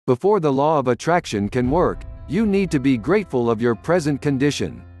Before the law of attraction can work, you need to be grateful of your present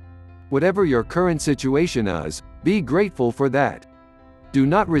condition. Whatever your current situation is, be grateful for that. Do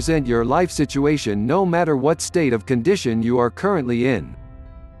not resent your life situation no matter what state of condition you are currently in.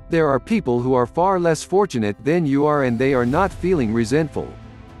 There are people who are far less fortunate than you are and they are not feeling resentful.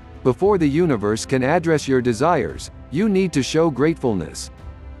 Before the universe can address your desires, you need to show gratefulness.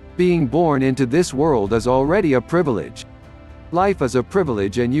 Being born into this world is already a privilege. Life is a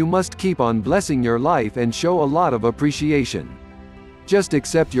privilege and you must keep on blessing your life and show a lot of appreciation. Just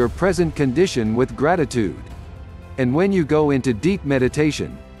accept your present condition with gratitude. And when you go into deep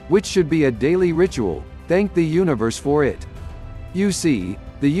meditation, which should be a daily ritual, thank the universe for it. You see,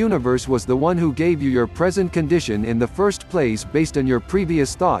 the universe was the one who gave you your present condition in the first place based on your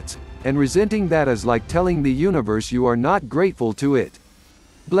previous thoughts, and resenting that is like telling the universe you are not grateful to it.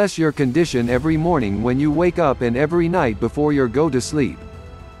 Bless your condition every morning when you wake up and every night before you go to sleep.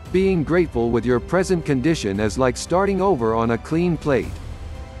 Being grateful with your present condition is like starting over on a clean plate.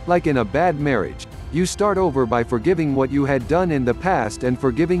 Like in a bad marriage, you start over by forgiving what you had done in the past and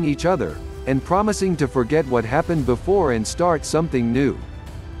forgiving each other, and promising to forget what happened before and start something new.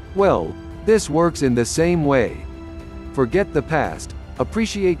 Well, this works in the same way. Forget the past,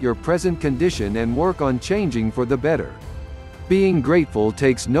 appreciate your present condition and work on changing for the better. Being grateful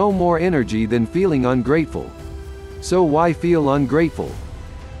takes no more energy than feeling ungrateful. So why feel ungrateful?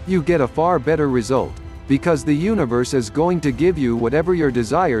 You get a far better result, because the universe is going to give you whatever your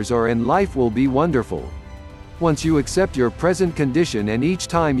desires are and life will be wonderful. Once you accept your present condition and each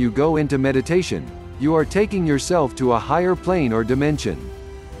time you go into meditation, you are taking yourself to a higher plane or dimension.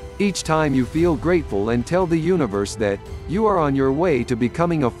 Each time you feel grateful and tell the universe that you are on your way to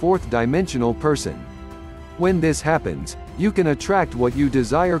becoming a fourth-dimensional person. When this happens, you can attract what you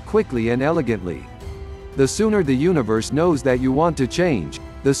desire quickly and elegantly. The sooner the universe knows that you want to change,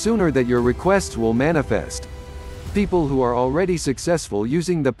 the sooner that your requests will manifest. People who are already successful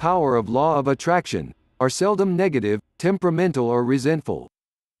using the power of law of attraction are seldom negative, temperamental or resentful.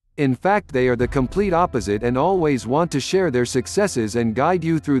 In fact, they are the complete opposite and always want to share their successes and guide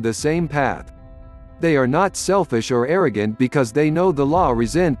you through the same path. They are not selfish or arrogant because they know the law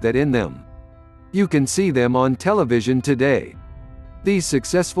resent that in them. You can see them on television today. These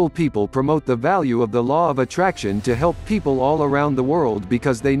successful people promote the value of the law of attraction to help people all around the world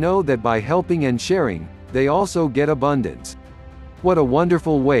because they know that by helping and sharing, they also get abundance. What a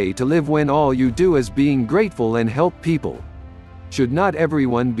wonderful way to live when all you do is being grateful and help people. Should not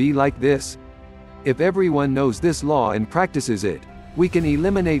everyone be like this? If everyone knows this law and practices it, we can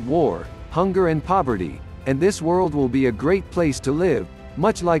eliminate war, hunger and poverty, and this world will be a great place to live,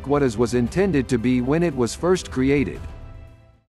 much like what it was intended to be when it was first created.